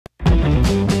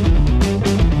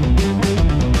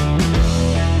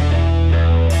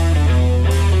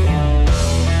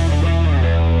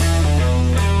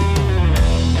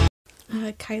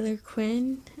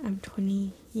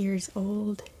20 years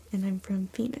old, and I'm from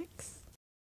Phoenix.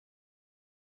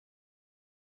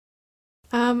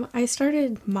 I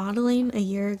started modeling a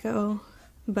year ago,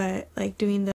 but like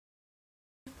doing the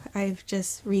I've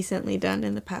just recently done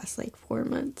in the past like 4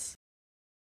 months.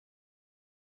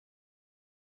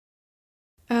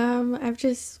 I've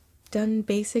just done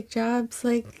basic jobs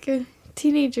like a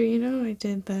teenager, you know. I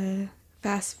did the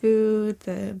fast food,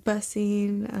 the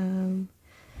busing,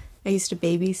 I used to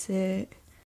babysit.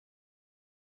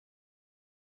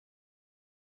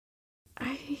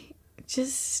 I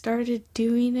just started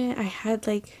doing it. I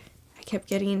kept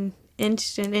getting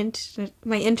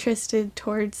my interested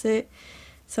towards it.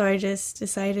 So I just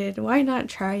decided, why not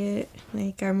try it?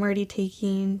 Like, I'm already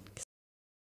taking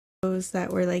those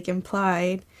that were like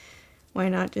implied. Why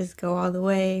not just go all the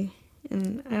way?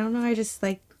 And I don't know, I just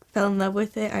like fell in love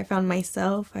with it. I found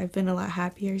myself. I've been a lot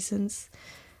happier since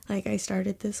like I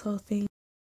started this whole thing.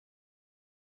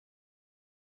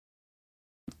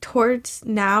 Towards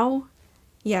now,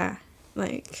 yeah,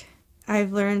 like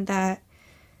I've learned that,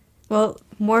 well,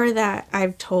 more that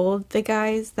I've told the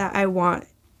guys that I want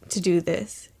to do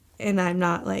this, and I'm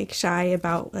not like shy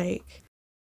about like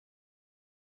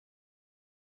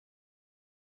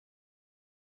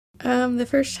the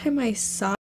first time I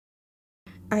saw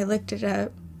it, I looked it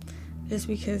up just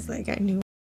because like I knew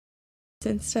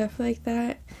and stuff like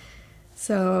that.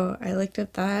 So I looked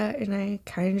up that and I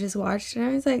kind of just watched it and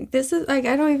I was like, this is like,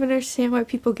 I don't even understand why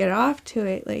people get off to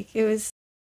it. Like, it was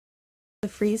the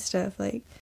free stuff, like